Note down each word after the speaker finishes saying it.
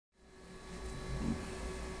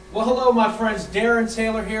Well, hello, my friends. Darren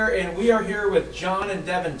Taylor here, and we are here with John and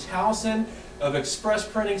Devin Towson of Express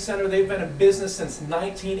Printing Center. They've been in business since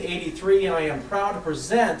 1983, and I am proud to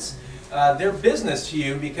present their business to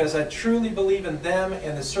you because I truly believe in them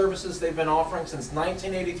and the services they've been offering since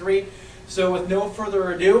 1983. So with no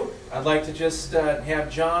further ado, I'd like to just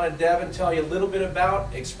have John and Devin tell you a little bit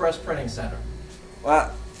about Express Printing Center. Well,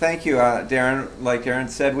 thank you, Darren. Like Darren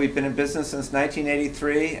said, we've been in business since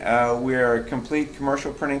 1983. We're a complete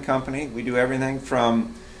commercial printing company. We do everything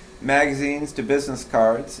from magazines to business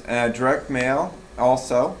cards, direct mail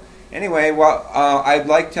also. Anyway, well, I'd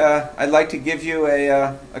like to give you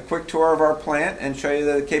a quick tour of our plant and show you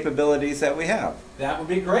the capabilities that we have. That would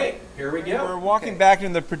be great. Here we go. We're walking back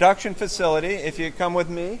into the production facility. If you come with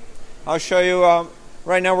me, I'll show you.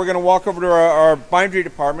 Right now we're going to walk over to our bindery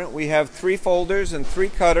department. We have 3 folders and 3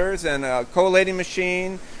 cutters and a collating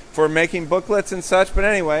machine for making booklets and such. But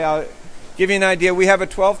anyway, I'll give you an idea. We have a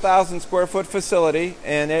 12,000 square foot facility,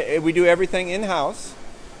 and we do everything in-house.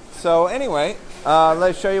 So anyway,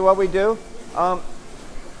 let's show you what we do.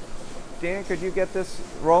 Dan, could you get this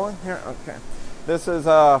rolling here? Okay. This is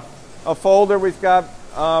a folder we've got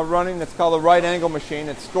running. It's called a right angle machine.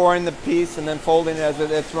 It's scoring the piece and then folding it as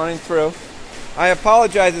it's running through. I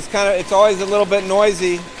apologize. It's always a little bit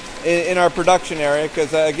noisy in our production area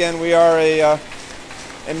because again we are a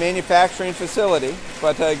manufacturing facility.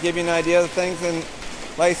 But to give you an idea of things, and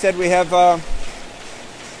like I said, we have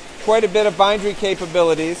quite a bit of bindery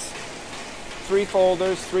capabilities. 3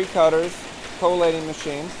 folders, 3 cutters, collating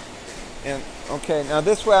machine. And okay, now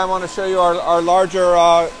this way I want to show you our larger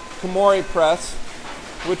Komori press,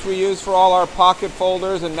 which we use for all our pocket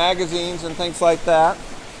folders and magazines and things like that.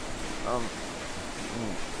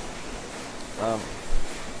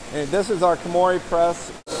 And this is our Komori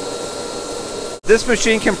press. This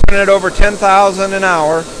machine can print at over 10,000 an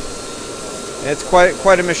hour. It's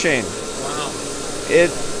quite a machine. Wow.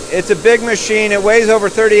 It's a big machine. It weighs over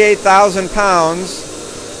 38,000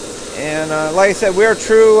 pounds. And like I said, we're a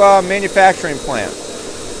true manufacturing plant.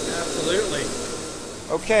 Absolutely.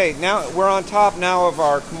 Okay, now we're on top now of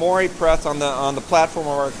our Komori press on the platform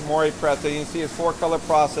of our Komori press. So you can see it's 4-color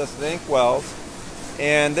processed ink wells.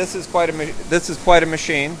 And this is quite a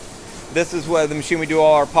machine. This is the machine we do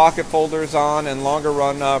all our pocket folders on and longer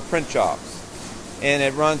run print jobs. And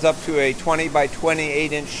it runs up to a 20 by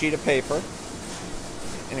 28 inch sheet of paper.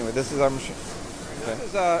 Anyway, this is our machine. Okay. This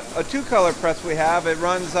is a 2-color press we have. It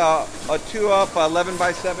runs a 2-up 11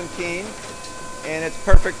 by 17, and it's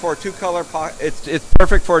perfect for a 2-color it's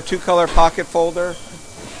perfect for a 2-color pocket folder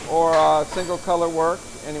or single color work.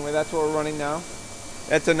 Anyway, that's what we're running now.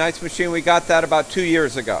 It's a nice machine. We got that about 2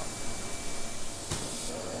 years ago.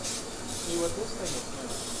 See what this thing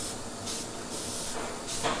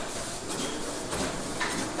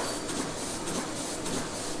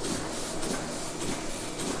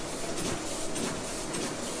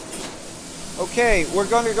is Okay, we're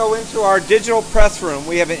going to go into our digital press room.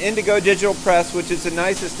 We have an Indigo digital press, which is the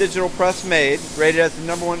nicest digital press made, rated as the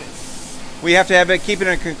 #1. We have to have it, keep it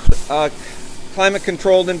in a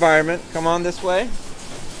climate-controlled environment. Come on this way.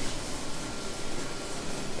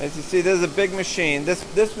 As you see, this is a big machine.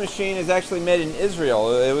 This machine is actually made in Israel.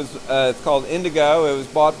 It's called Indigo. It was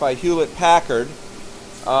bought by Hewlett Packard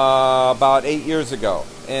about 8 years ago,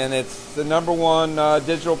 and it's the #1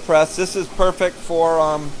 digital press. This is perfect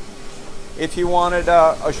for if you wanted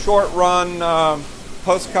a short run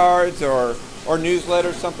postcards or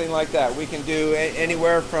newsletters, something like that. We can do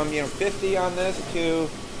anywhere from 50 on this to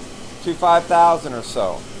 5,000 or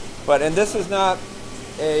so. And this is not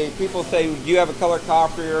people say, do you have a color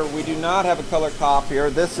copier? We do not have a color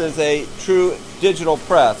copier. This is a true digital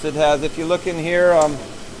press. It has, if you look in here,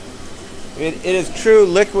 it is true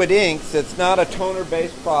liquid inks. It's not a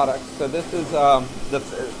toner-based product. So this is, the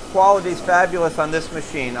quality is fabulous on this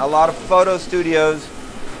machine. A lot of photo studios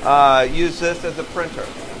use this as a printer.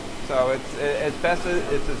 So it's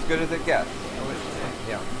as good as it gets.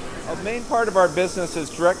 Yeah. A main part of our business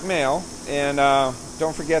is direct mail, and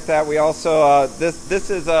don't forget that we also this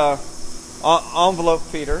is a envelope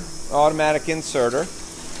feeder, automatic inserter.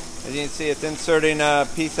 As you can see, it's inserting a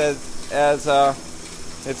piece as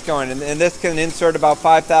it's going, and this can insert about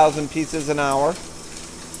 5,000 pieces an hour,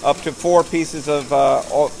 up to 4 pieces of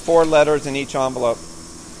 4 letters in each envelope.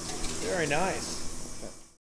 very nice.